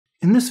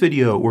In this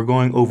video, we're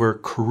going over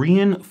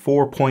Korean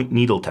 4-point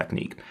needle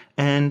technique.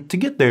 And to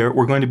get there,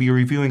 we're going to be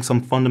reviewing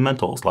some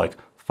fundamentals like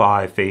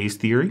 5-phase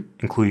theory,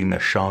 including the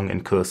Shung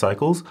and Ke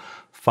cycles,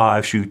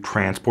 5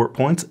 Shu-Transport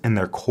points and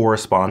their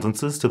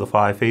correspondences to the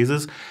 5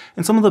 phases,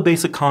 and some of the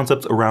basic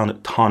concepts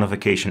around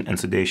tonification and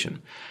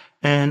sedation.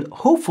 And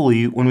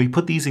hopefully, when we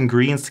put these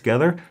ingredients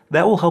together,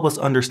 that will help us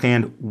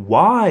understand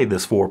why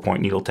this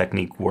 4-point needle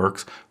technique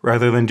works,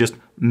 rather than just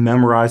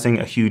memorizing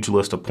a huge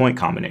list of point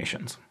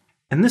combinations.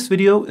 And this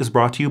video is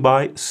brought to you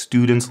by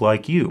students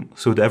like you.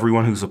 So to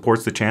everyone who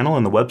supports the channel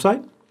and the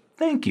website,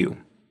 thank you.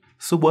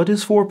 So what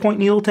is 4-point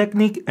needle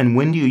technique and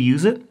when do you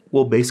use it?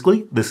 Well,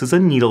 basically, this is a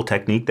needle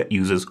technique that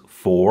uses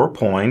 4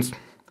 points,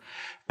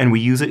 and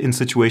we use it in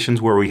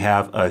situations where we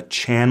have a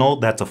channel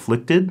that's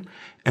afflicted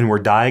and we're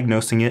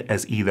diagnosing it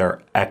as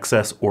either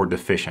excess or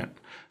deficient.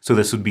 So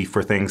this would be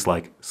for things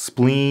like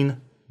spleen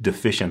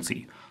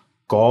deficiency,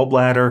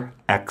 gallbladder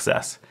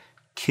excess,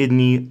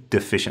 kidney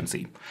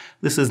deficiency.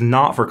 This is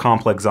not for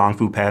complex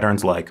Zangfu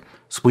patterns like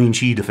spleen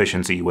Qi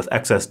deficiency with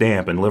excess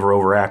damp and liver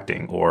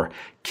overacting, or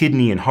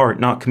kidney and heart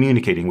not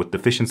communicating with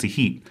deficiency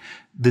heat.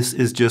 This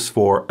is just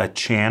for a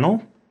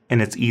channel,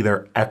 and it's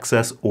either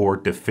excess or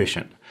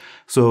deficient.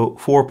 So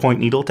 4-point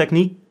needle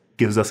technique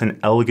gives us an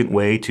elegant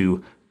way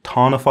to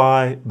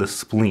tonify the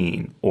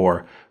spleen,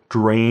 or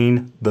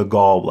drain the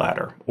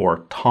gallbladder, or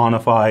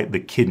tonify the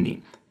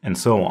kidney, and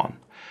so on.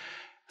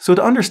 So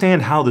to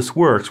understand how this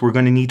works, we're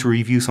going to need to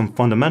review some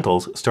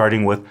fundamentals,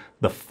 starting with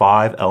the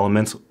 5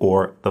 elements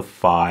or the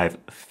 5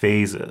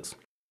 phases.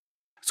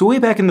 So way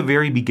back in the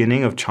very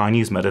beginning of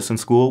Chinese medicine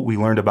school, we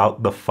learned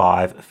about the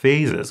 5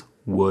 phases: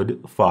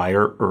 wood,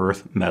 fire,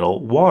 earth,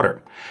 metal,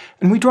 water.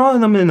 And we draw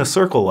them in a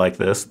circle like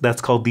this.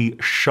 That's called the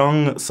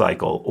Shung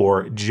cycle,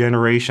 or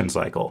generation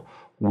cycle.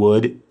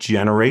 Wood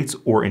generates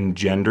or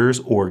engenders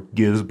or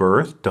gives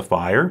birth to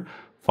fire.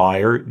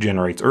 Fire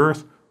generates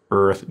earth.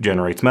 Earth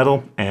generates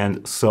metal,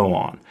 and so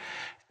on.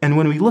 And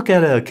when we look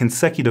at a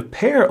consecutive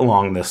pair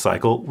along this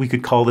cycle, we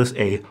could call this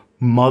a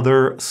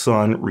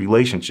mother-son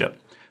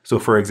relationship. So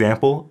for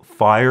example,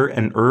 fire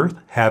and earth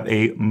have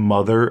a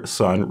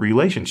mother-son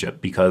relationship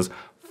because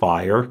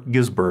fire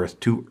gives birth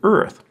to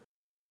earth.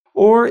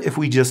 Or if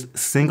we just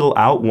single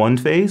out one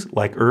phase,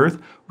 like earth,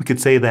 we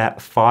could say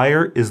that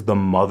fire is the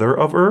mother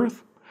of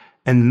earth,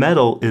 and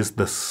metal is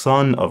the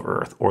son of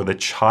earth, or the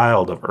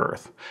child of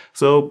earth.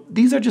 So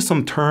these are just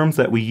some terms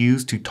that we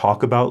use to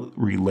talk about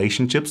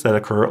relationships that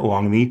occur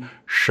along the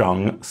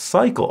Shung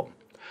cycle.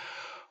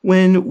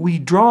 When we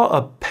draw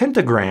a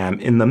pentagram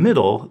in the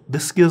middle,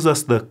 this gives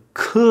us the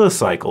Ke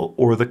cycle,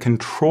 or the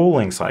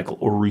controlling cycle,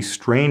 or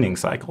restraining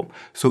cycle.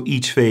 So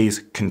each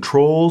phase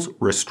controls,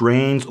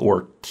 restrains,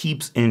 or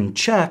keeps in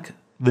check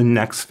the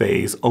next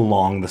phase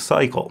along the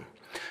cycle.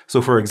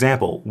 So for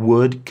example,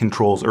 wood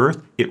controls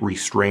earth, it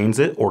restrains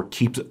it or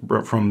keeps it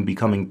from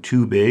becoming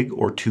too big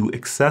or too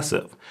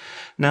excessive.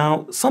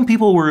 Now, some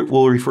people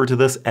will refer to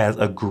this as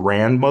a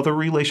grandmother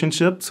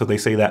relationship. So they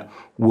say that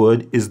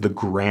wood is the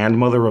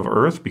grandmother of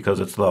earth because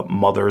it's the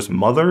mother's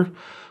mother.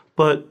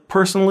 But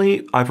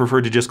personally, I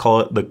prefer to just call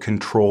it the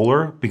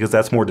controller because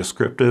that's more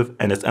descriptive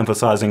and it's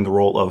emphasizing the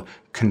role of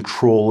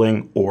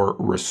controlling or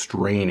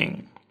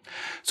restraining.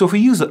 So if we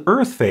use the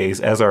earth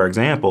phase as our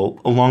example,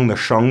 along the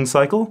Shung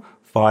cycle,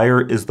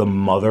 fire is the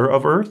mother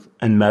of earth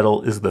and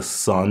metal is the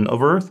son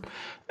of earth.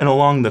 And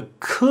along the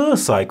Ke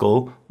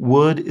cycle,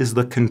 wood is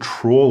the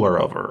controller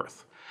of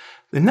earth.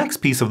 The next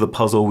piece of the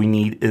puzzle we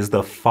need is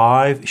the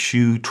 5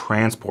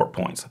 Shu-Transport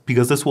points,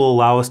 because this will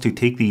allow us to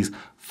take these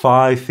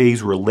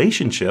 5-phase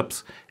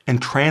relationships and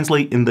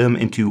translate them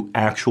into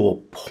actual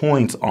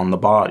points on the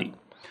body.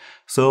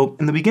 So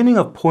in the beginning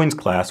of points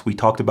class, we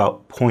talked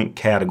about point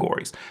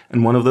categories.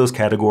 And one of those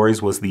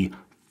categories was the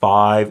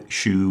 5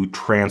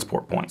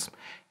 Shu-Transport points.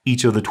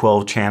 Each of the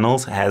 12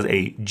 channels has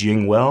a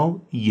Jing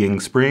well, Ying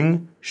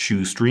spring,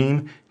 Shu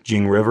stream,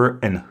 Jing river,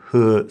 and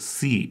He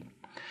sea.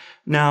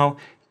 Now,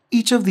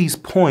 each of these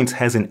points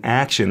has an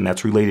action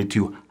that's related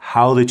to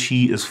how the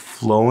qi is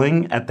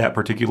flowing at that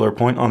particular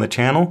point on the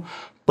channel.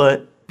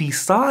 But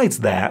besides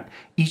that,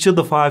 each of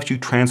the 5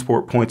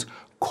 Shu-Transport points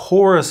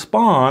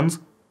corresponds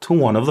to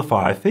one of the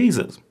 5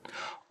 phases.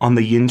 On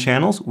the yin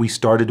channels, we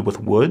started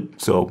with wood,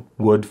 so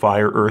wood,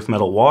 fire, earth,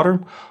 metal, water.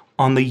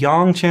 On the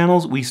yang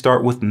channels, we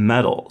start with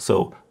metal,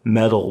 so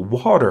metal,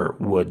 water,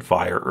 wood,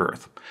 fire,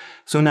 earth.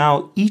 So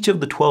now each of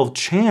the 12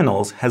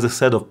 channels has a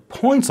set of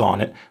points on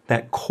it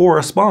that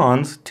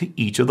corresponds to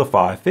each of the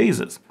 5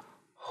 phases.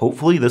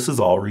 Hopefully this is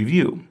all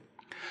review.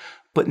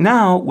 But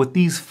now with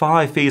these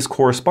 5-phase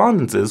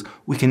correspondences,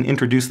 we can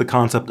introduce the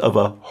concept of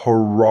a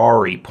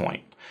horary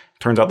point.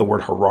 Turns out the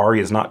word horary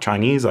is not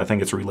Chinese. I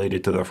think it's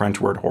related to the French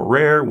word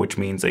horaire, which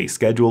means a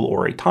schedule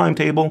or a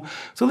timetable.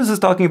 So this is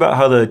talking about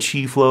how the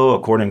qi flow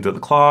according to the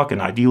clock, and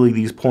ideally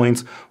these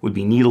points would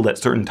be needled at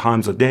certain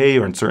times of day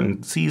or in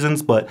certain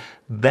seasons, but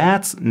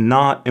that's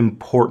not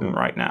important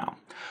right now.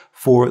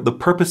 For the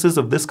purposes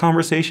of this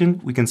conversation,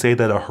 we can say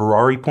that a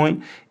horary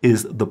point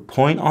is the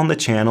point on the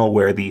channel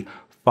where the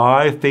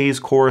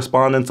 5-phase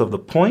correspondence of the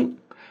point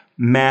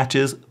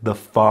matches the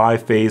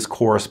 5-phase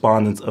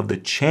correspondence of the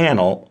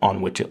channel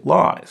on which it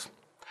lies.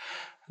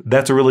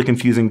 That's a really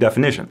confusing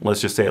definition.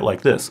 Let's just say it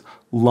like this.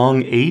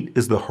 Lung 8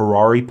 is the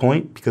Harari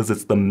point because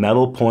it's the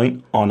metal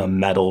point on a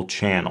metal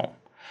channel.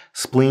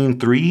 Spleen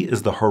 3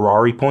 is the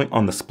Harari point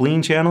on the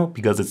spleen channel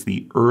because it's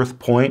the earth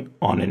point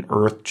on an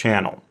earth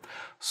channel.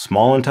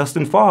 Small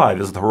intestine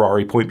 5 is the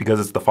Harari point because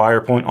it's the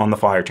fire point on the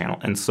fire channel,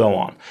 and so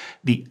on.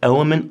 The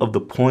element of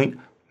the point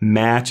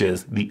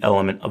matches the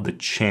element of the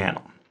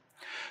channel.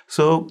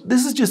 So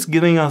this is just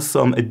giving us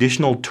some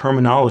additional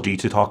terminology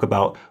to talk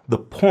about the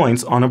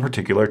points on a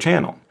particular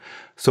channel.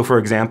 So for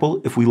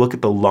example, if we look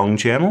at the lung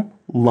channel,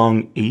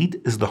 lung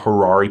 8 is the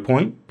Harari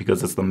point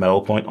because it's the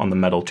metal point on the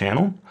metal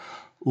channel.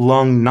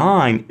 Lung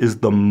 9 is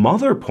the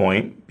mother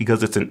point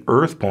because it's an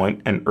earth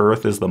point and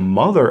earth is the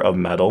mother of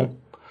metal.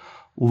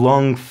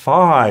 Lung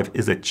 5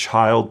 is a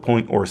child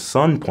point or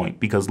sun point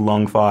because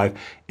lung 5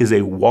 is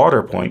a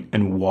water point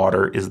and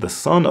water is the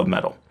sun of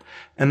metal.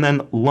 And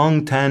then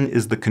lung 10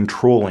 is the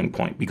controlling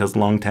point because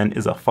lung 10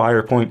 is a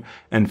fire point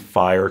and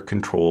fire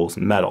controls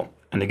metal.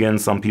 And again,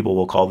 some people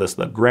will call this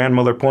the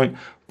grandmother point,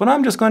 but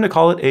I'm just going to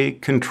call it a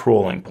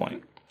controlling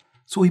point.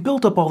 So we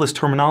built up all this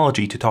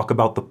terminology to talk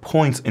about the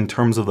points in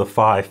terms of the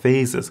 5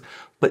 phases,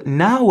 but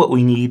now what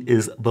we need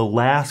is the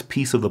last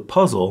piece of the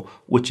puzzle,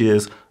 which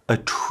is a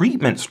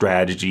treatment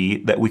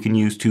strategy that we can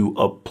use to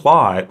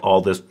apply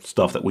all this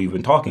stuff that we've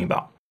been talking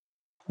about.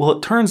 Well,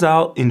 it turns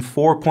out in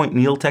 4-point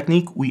needle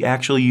technique, we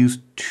actually use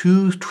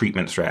 2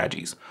 treatment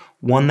strategies.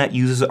 One that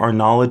uses our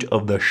knowledge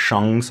of the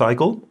Shung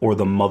cycle, or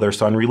the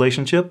mother-son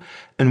relationship,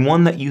 and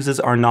one that uses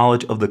our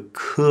knowledge of the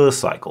Ke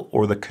cycle,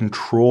 or the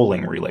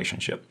controlling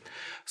relationship.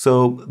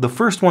 So the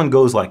first one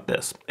goes like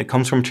this. It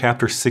comes from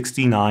chapter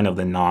 69 of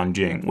the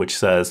Nanjing, which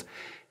says,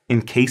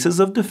 in cases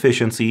of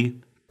deficiency,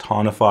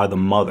 tonify the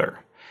mother.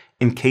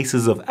 In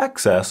cases of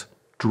excess,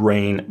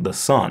 drain the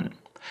son.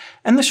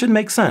 And this should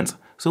make sense.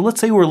 So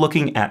let's say we're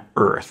looking at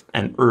earth,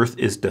 and earth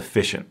is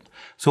deficient.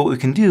 So what we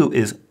can do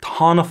is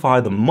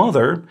tonify the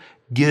mother,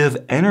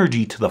 give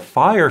energy to the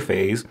fire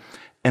phase,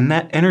 and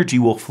that energy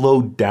will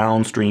flow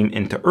downstream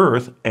into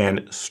earth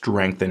and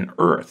strengthen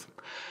earth.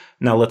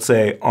 Now let's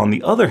say, on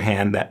the other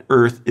hand, that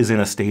earth is in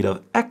a state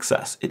of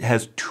excess. It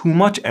has too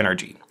much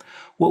energy.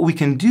 What we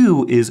can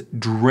do is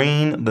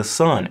drain the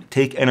sun,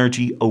 take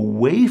energy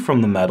away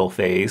from the metal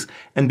phase,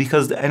 and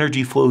because the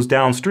energy flows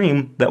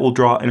downstream, that will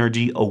draw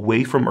energy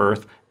away from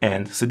earth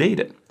and sedate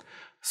it.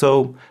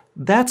 So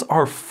that's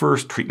our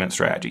first treatment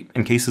strategy.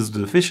 In cases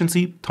of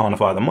deficiency,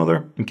 tonify the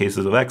mother. In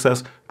cases of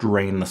excess,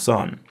 drain the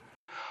sun.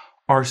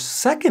 Our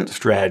second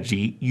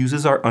strategy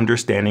uses our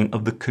understanding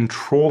of the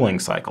controlling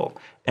cycle.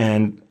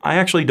 And I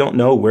actually don't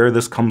know where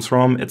this comes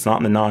from. It's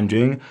not in the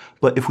Nanjing,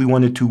 but if we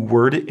wanted to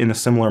word it in a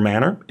similar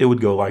manner, it would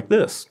go like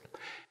this.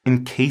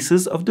 In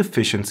cases of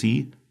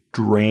deficiency,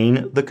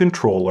 drain the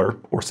controller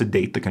or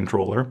sedate the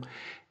controller.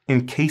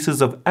 In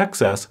cases of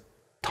excess,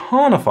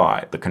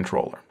 tonify the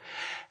controller.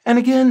 And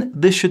again,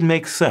 this should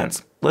make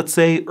sense. Let's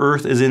say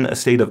Earth is in a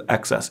state of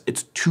excess.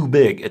 It's too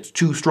big, it's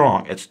too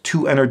strong, it's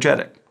too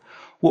energetic.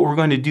 What we're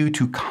going to do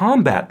to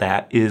combat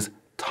that is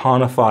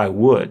tonify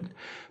wood.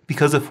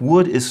 Because if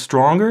wood is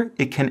stronger,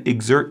 it can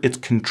exert its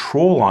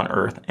control on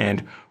Earth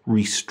and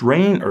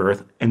restrain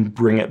Earth and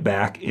bring it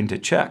back into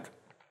check.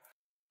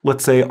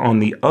 Let's say, on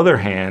the other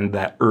hand,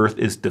 that Earth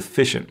is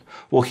deficient.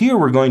 Well, here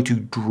we're going to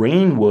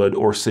drain wood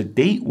or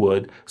sedate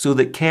wood so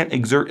that it can't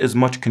exert as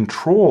much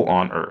control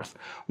on Earth.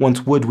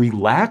 Once wood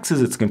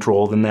relaxes its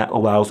control, then that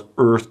allows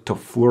Earth to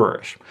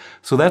flourish.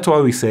 So that's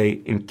why we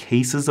say, in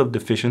cases of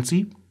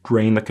deficiency,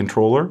 drain the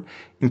controller.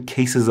 In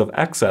cases of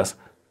excess,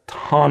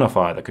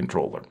 tonify the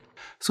controller.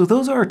 So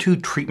those are our 2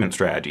 treatment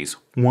strategies.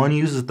 One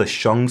uses the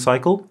Shung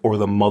cycle, or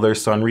the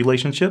mother-son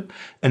relationship,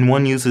 and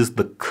one uses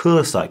the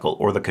Ke cycle,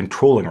 or the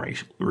controlling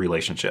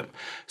relationship.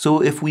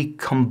 So if we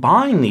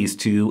combine these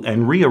 2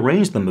 and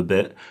rearrange them a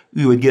bit,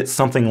 we would get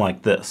something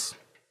like this.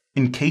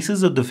 In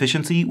cases of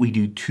deficiency, we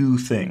do 2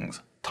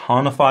 things.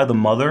 Tonify the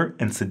mother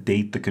and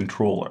sedate the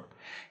controller.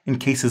 In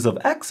cases of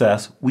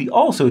excess, we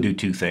also do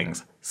 2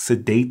 things.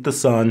 Sedate the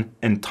son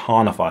and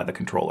tonify the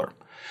controller.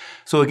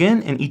 So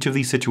again, in each of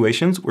these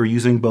situations, we're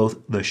using both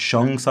the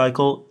Shung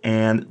cycle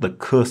and the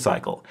Ke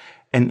cycle.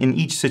 And in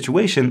each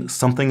situation,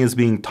 something is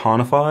being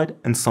tonified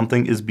and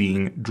something is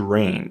being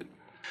drained.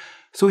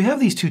 So we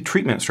have these 2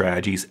 treatment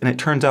strategies, and it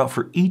turns out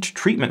for each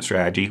treatment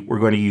strategy, we're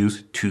going to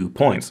use 2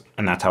 points.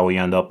 And that's how we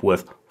end up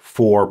with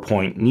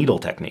 4-point needle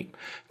technique.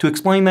 To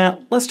explain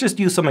that, let's just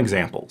use some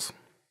examples.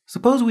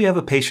 Suppose we have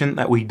a patient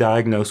that we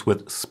diagnose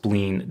with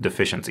spleen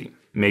deficiency.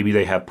 Maybe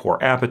they have poor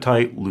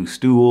appetite, loose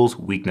stools,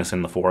 weakness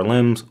in the 4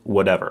 limbs,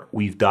 whatever.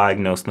 We've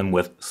diagnosed them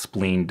with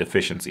spleen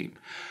deficiency.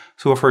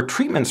 So for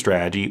treatment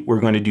strategy, we're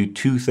going to do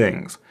 2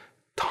 things.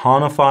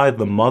 Tonify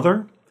the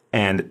mother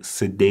and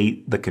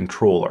sedate the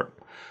controller.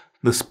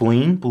 The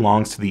spleen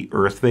belongs to the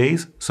earth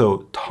phase,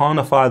 so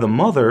tonify the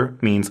mother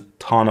means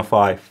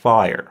tonify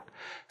fire.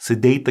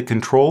 Sedate the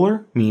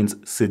controller means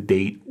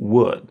sedate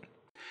wood.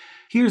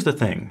 Here's the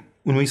thing.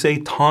 When we say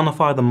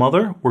tonify the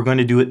mother, we're going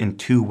to do it in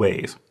two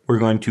ways. We're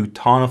going to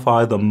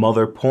tonify the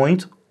mother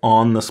point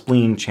on the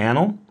spleen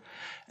channel,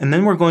 and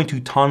then we're going to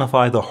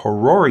tonify the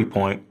Harari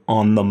point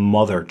on the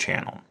mother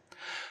channel.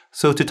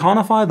 So to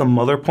tonify the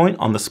mother point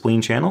on the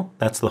spleen channel,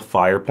 that's the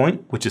fire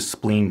point, which is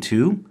spleen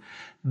 2.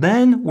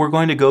 Then we're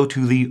going to go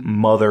to the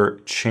mother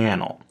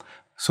channel.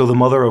 So the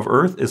mother of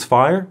earth is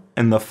fire,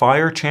 and the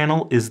fire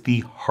channel is the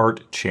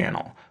heart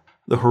channel.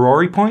 The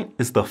Harari point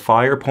is the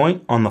fire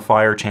point on the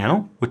fire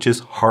channel, which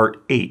is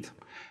heart 8.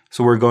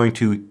 So we're going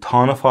to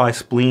tonify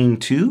spleen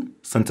 2,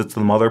 since it's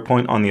the mother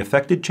point on the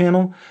affected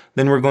channel.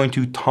 Then we're going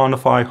to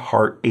tonify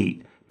heart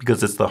 8,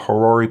 because it's the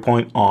Harari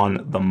point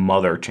on the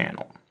mother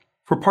channel.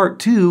 For part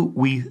 2,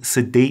 we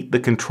sedate the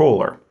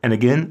controller. And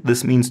again,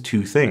 this means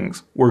two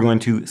things. We're going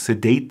to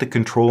sedate the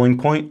controlling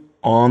point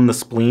on the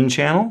spleen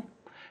channel,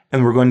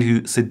 and we're going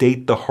to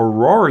sedate the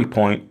Harari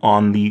point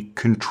on the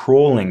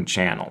controlling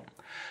channel.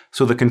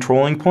 So the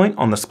controlling point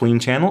on the spleen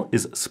channel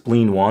is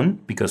spleen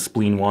 1, because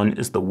spleen 1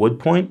 is the wood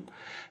point.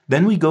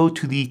 Then we go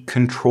to the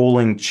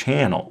controlling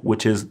channel,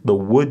 which is the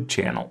wood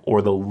channel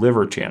or the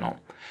liver channel.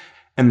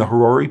 And the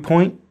Harari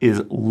point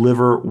is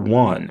liver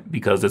 1,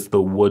 because it's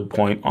the wood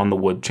point on the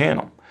wood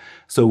channel.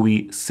 So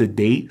we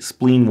sedate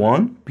spleen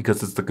 1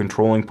 because it's the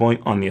controlling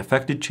point on the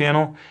affected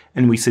channel,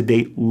 and we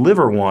sedate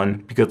liver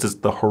 1 because it's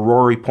the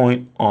Harari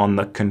point on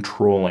the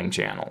controlling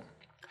channel.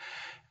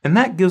 And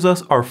that gives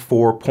us our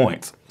 4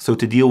 points. So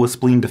to deal with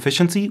spleen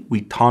deficiency,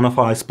 we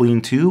tonify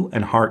spleen 2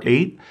 and heart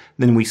 8,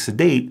 then we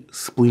sedate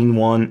spleen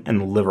 1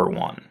 and liver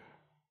 1.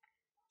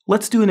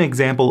 Let's do an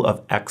example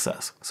of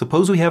excess.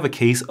 Suppose we have a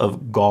case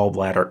of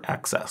gallbladder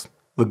excess.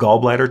 The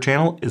gallbladder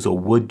channel is a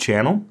wood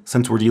channel.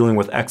 Since we're dealing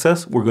with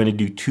excess, we're going to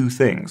do two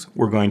things.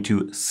 We're going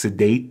to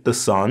sedate the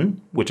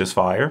sun, which is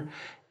fire,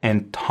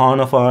 and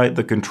tonify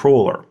the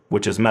controller,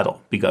 which is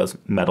metal, because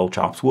metal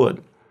chops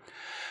wood.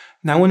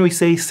 Now when we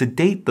say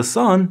sedate the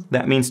sun,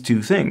 that means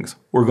two things.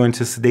 We're going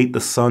to sedate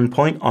the sun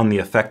point on the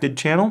affected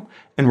channel,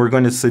 and we're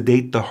going to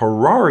sedate the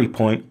Harari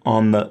point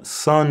on the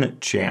sun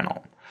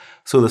channel.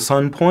 So the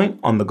sun point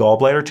on the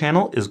gallbladder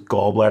channel is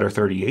gallbladder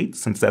 38,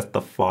 since that's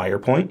the fire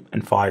point,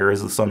 and fire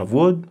is the son of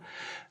wood.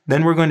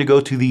 Then we're going to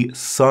go to the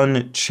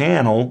sun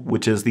channel,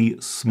 which is the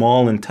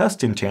small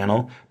intestine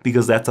channel,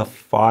 because that's a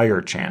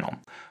fire channel.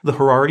 The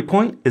Harari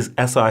point is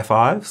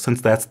SI5, since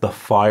that's the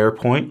fire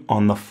point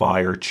on the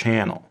fire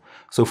channel.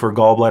 So for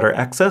gallbladder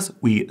excess,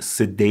 we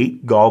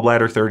sedate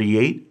gallbladder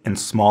 38 and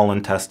small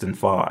intestine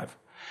 5.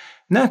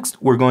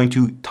 Next, we're going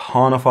to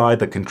tonify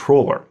the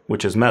controller,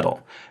 which is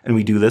metal, and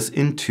we do this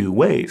in two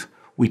ways.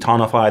 We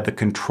tonify the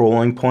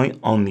controlling point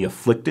on the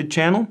afflicted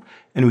channel,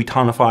 and we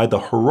tonify the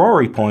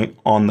Harari point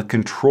on the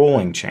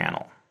controlling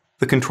channel.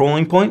 The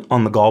controlling point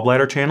on the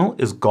gallbladder channel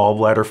is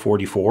gallbladder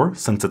 44,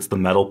 since it's the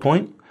metal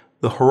point.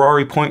 The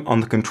Harari point on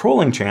the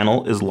controlling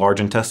channel is large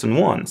intestine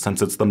 1,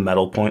 since it's the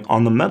metal point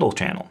on the metal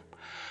channel.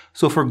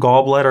 So for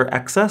gallbladder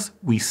excess,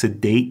 we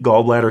sedate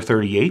gallbladder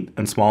 38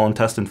 and small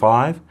intestine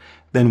 5.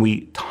 Then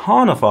we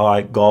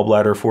tonify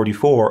gallbladder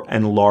 44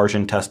 and large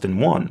intestine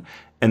 1.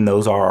 And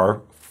those are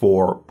our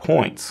 4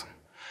 points.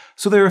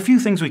 So there are a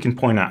few things we can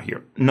point out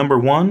here. Number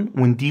one,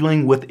 when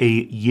dealing with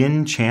a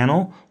yin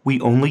channel,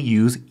 we only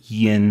use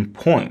yin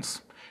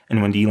points.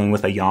 And when dealing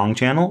with a yang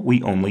channel,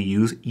 we only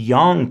use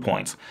yang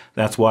points.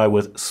 That's why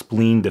with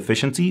spleen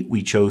deficiency,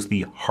 we chose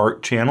the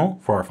heart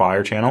channel for our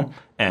fire channel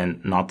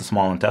and not the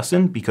small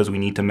intestine, because we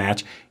need to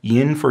match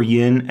yin for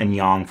yin and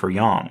yang for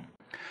yang.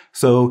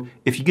 So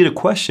if you get a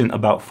question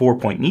about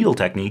 4-point needle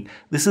technique,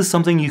 this is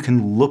something you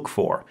can look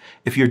for.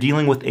 If you're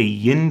dealing with a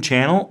yin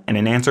channel and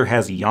an answer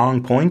has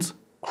yang points,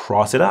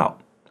 cross it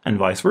out, and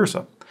vice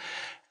versa.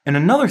 And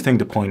another thing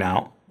to point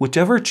out,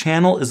 whichever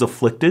channel is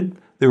afflicted,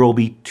 there will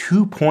be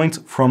 2 points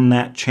from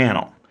that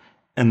channel,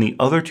 and the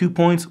other 2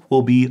 points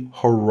will be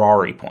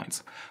Harari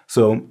points.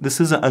 So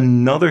this is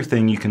another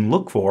thing you can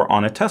look for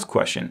on a test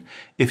question.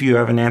 If you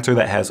have an answer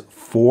that has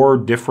 4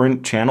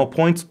 different channel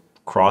points,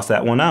 cross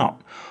that one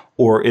out.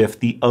 Or if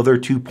the other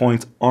 2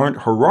 points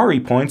aren't Harari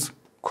points,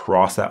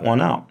 cross that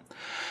one out.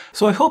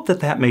 So I hope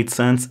that made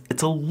sense.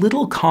 It's a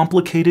little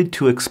complicated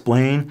to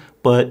explain,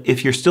 but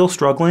if you're still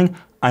struggling,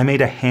 I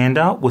made a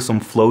handout with some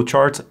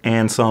flowcharts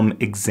and some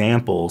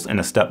examples in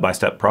a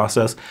step-by-step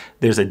process.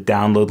 There's a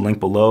download link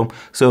below.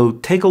 So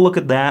take a look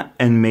at that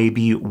and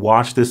maybe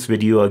watch this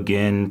video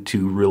again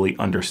to really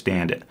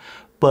understand it.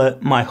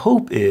 But my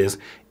hope is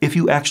if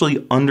you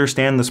actually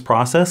understand this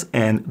process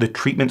and the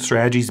treatment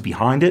strategies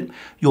behind it,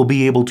 you'll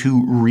be able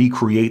to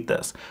recreate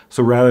this.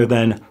 So rather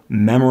than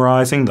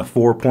memorizing the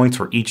 4 points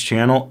for each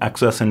channel,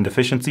 excess and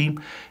deficiency,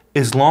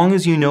 as long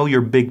as you know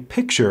your big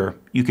picture,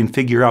 you can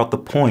figure out the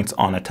points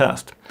on a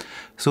test.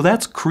 So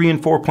that's Korean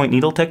 4-point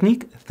needle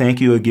technique.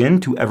 Thank you again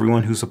to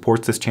everyone who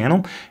supports this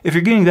channel. If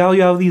you're getting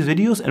value out of these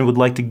videos and would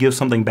like to give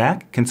something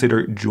back,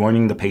 consider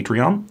joining the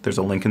Patreon. There's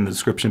a link in the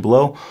description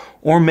below,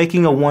 or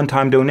making a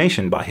one-time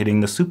donation by hitting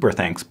the super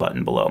thanks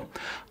button below.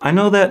 I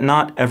know that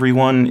not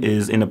everyone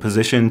is in a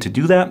position to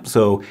do that,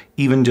 so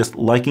even just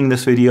liking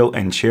this video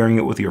and sharing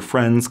it with your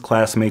friends,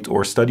 classmates,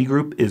 or study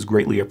group is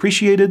greatly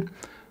appreciated.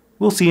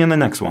 We'll see you in the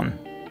next one.